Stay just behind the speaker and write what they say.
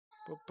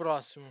Pro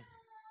próximo.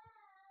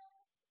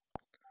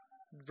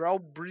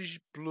 Drawbridge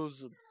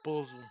Puzzle.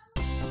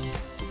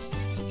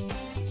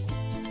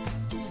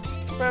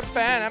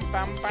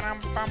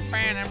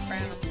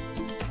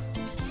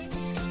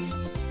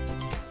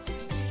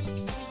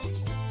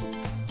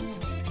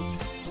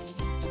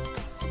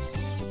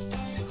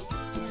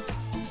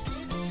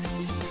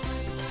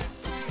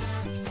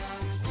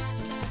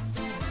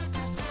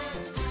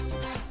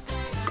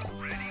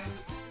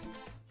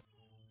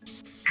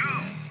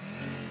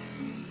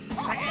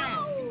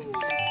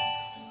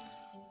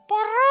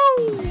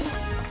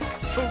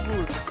 So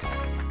good.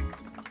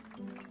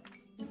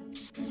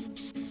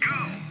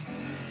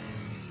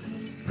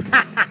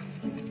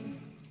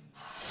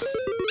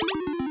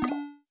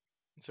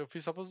 Isso eu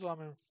fiz só pra zoar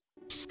mesmo.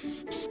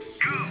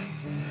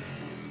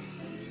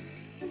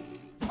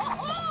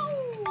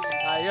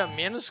 Aí, ó,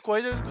 menos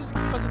coisa eu consegui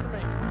fazer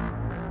também.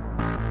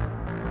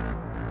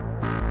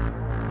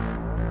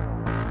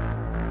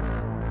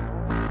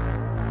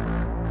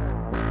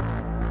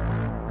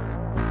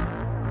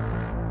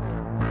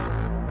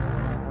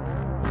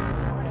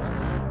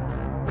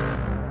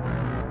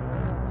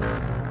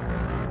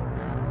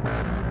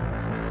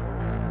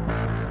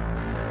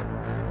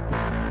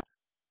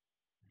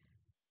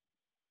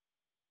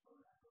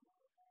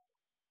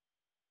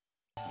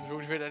 O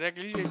jogo de verdade é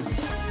aquele jeito.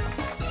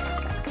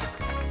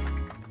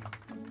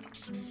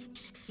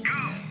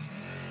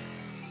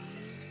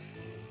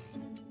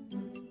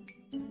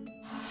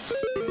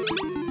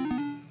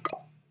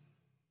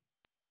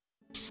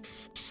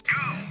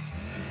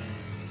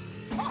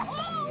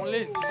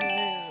 Molezinho,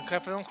 eu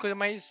quero fazer umas coisas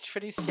mais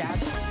diferenciadas.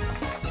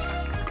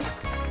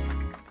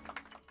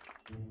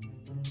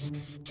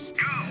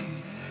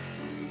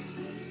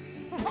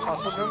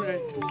 Passou do mesmo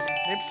jeito.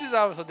 Nem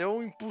precisava, só deu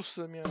um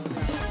impulso na minha...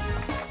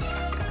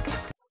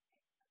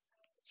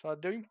 Só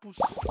deu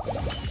impulso.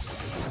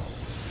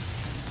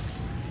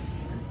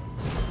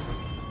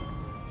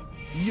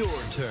 Your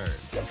turn.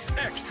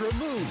 Extra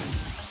move.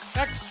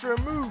 Extra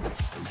move.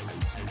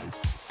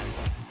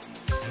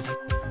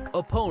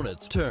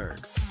 Opponent's turn.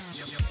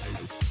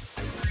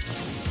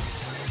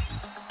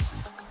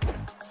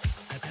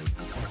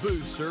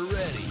 Booster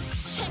ready.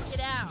 Check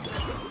it out.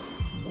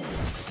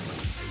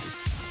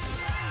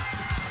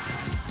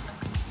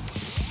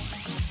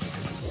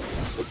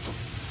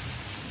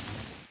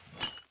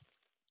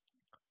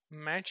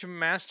 Match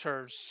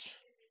Masters.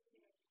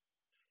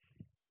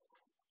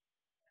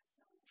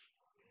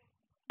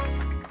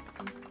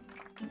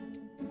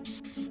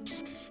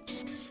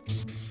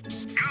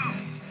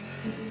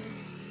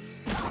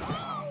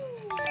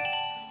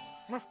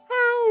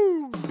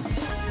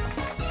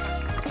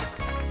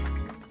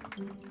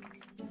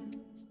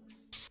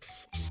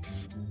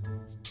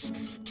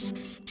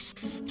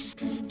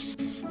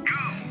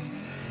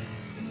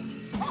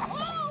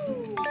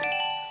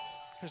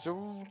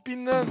 Estou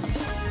pinando.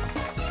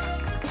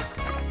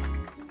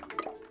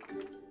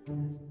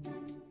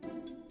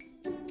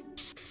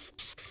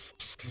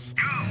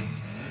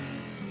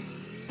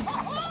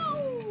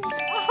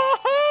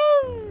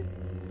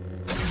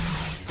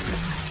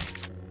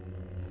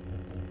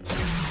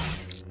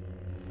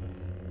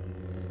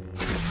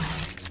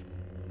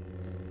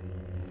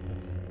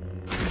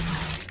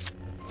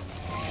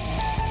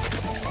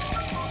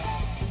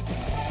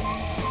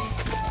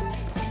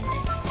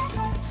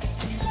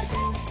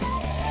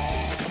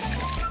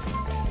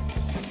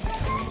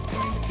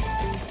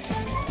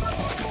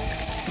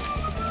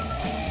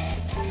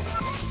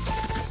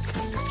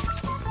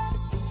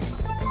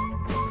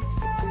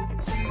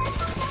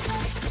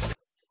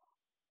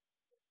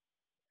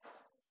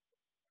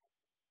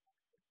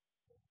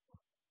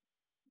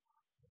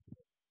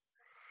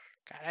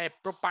 Cara, é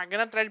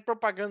propaganda atrás de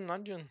propaganda, não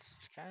adianta.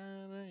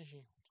 Caralho,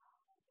 gente.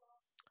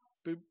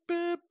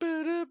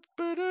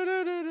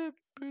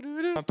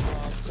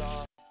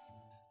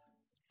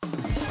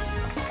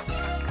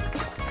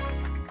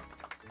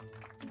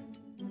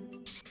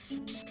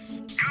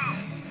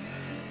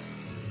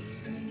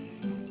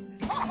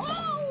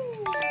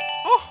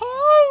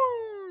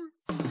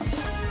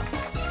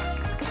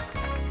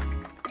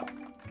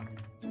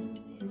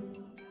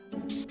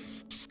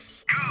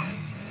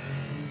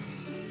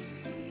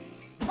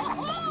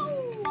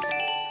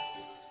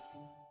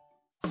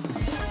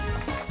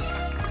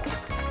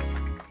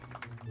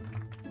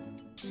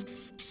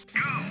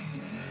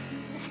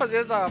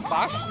 Fazer essa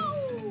abaixo,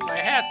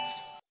 vai reto,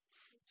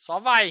 só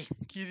vai,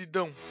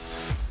 queridão.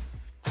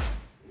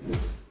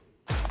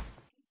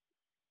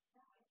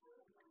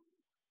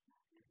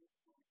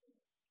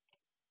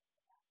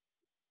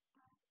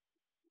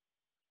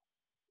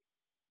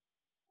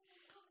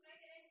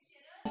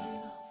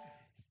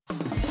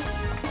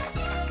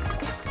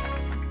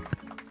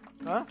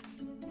 Hã?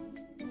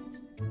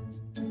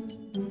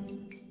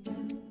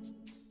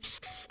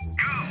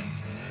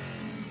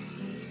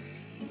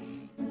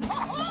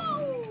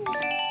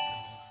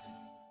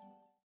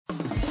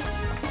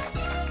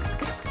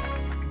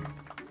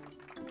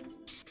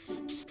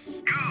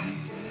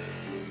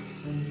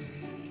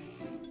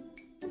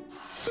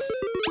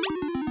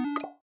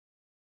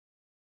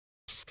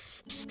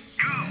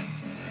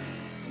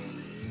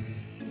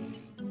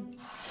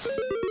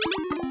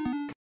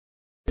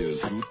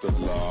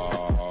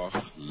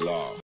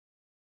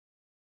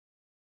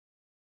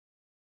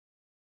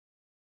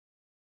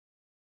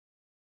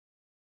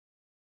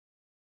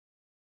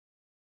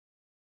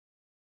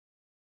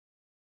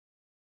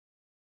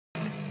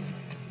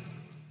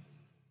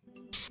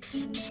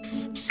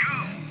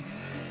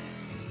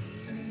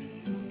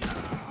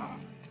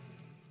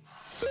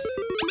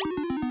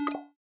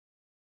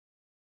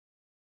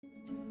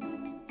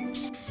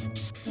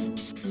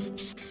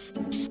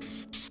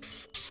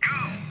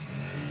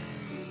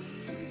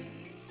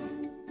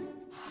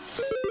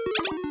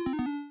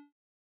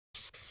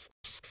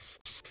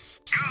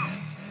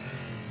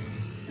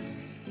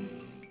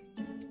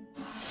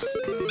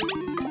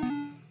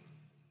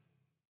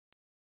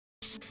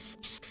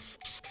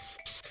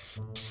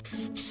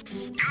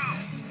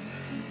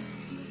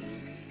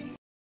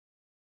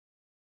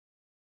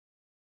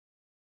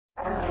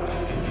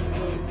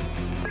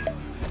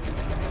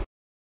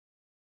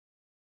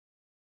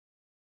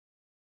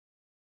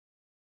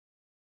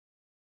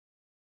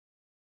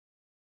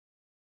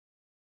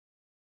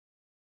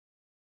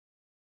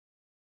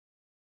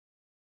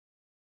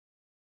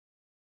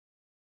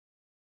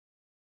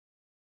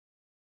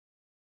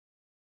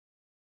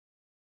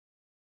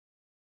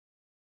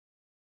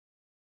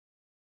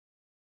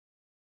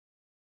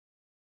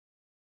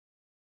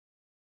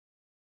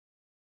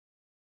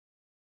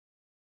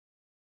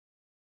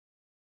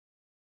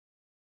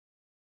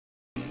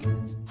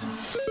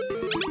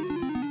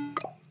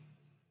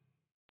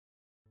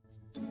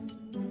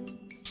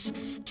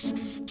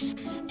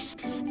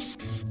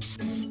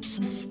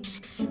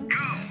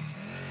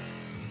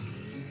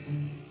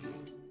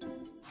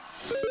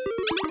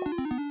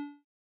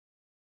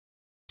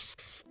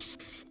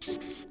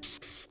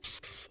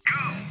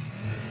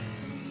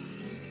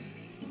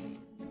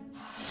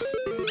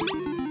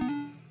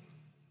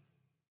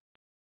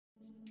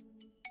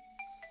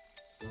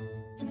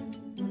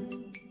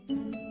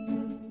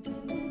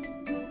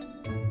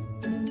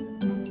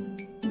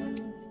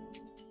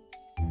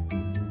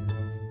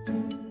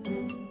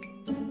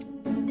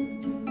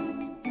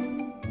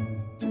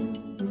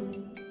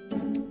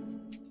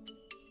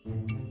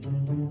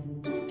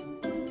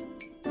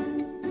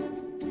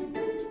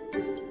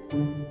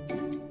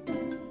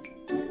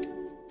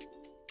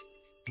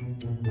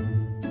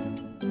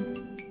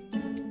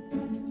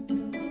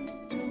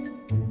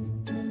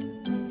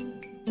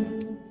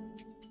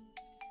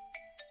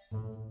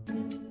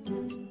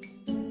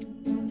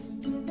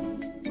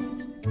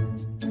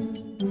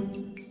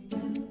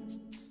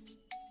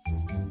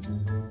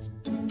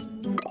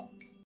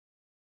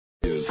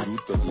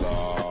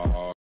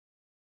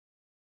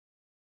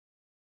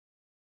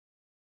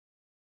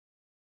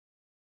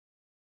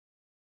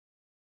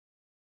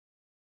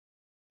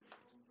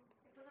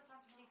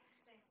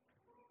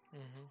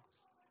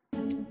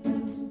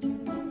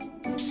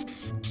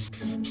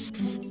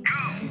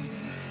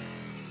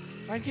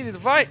 Vai, querido,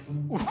 vai!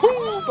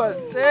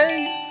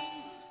 Passei!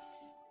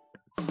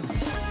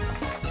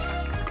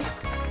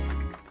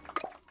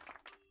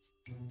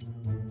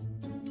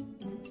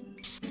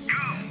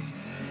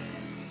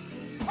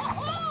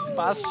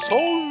 Passou!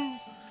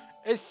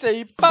 Esse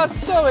aí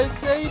passou,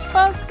 esse aí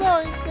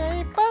passou, esse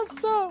aí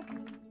passou!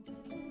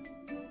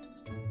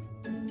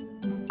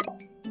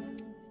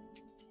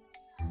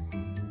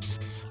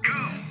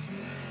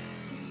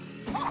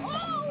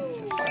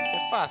 Vai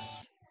ser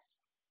fácil.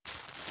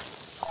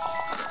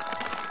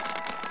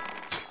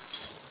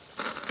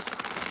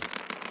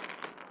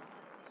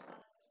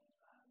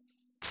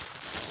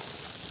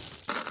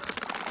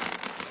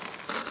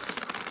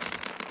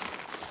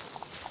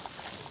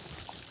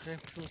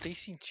 Não tem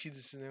sentido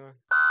esse negócio.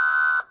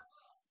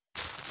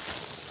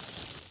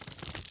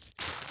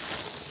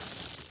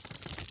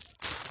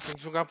 Tem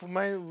que jogar por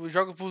mais.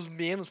 Joga pros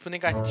menos, pro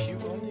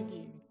negativo. Olha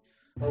que.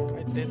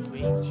 Vai ter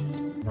doente.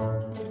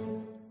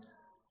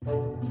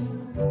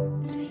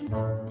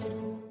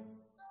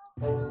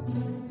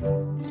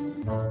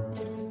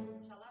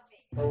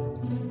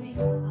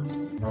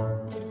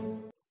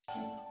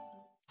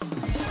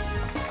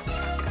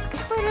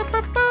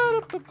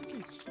 Que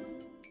isso?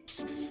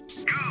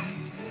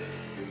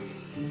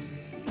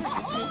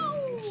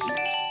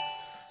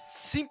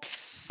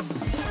 Simples.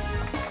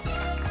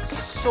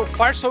 So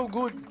far, so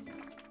good.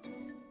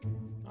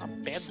 Uma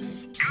pedra.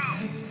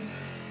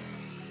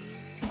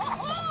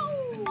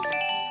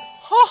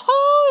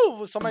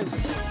 Ho-ho! Só mais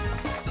esse. Será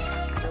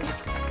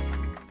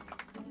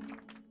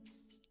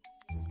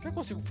que eu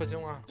consigo fazer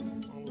uma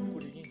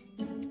loucura aqui?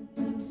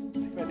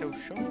 Será que vai até o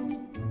chão?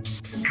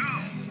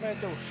 Vai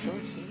até o chão,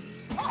 sim.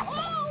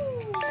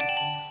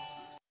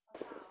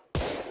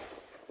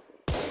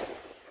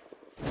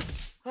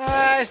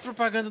 Ah, essa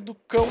propaganda do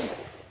cão.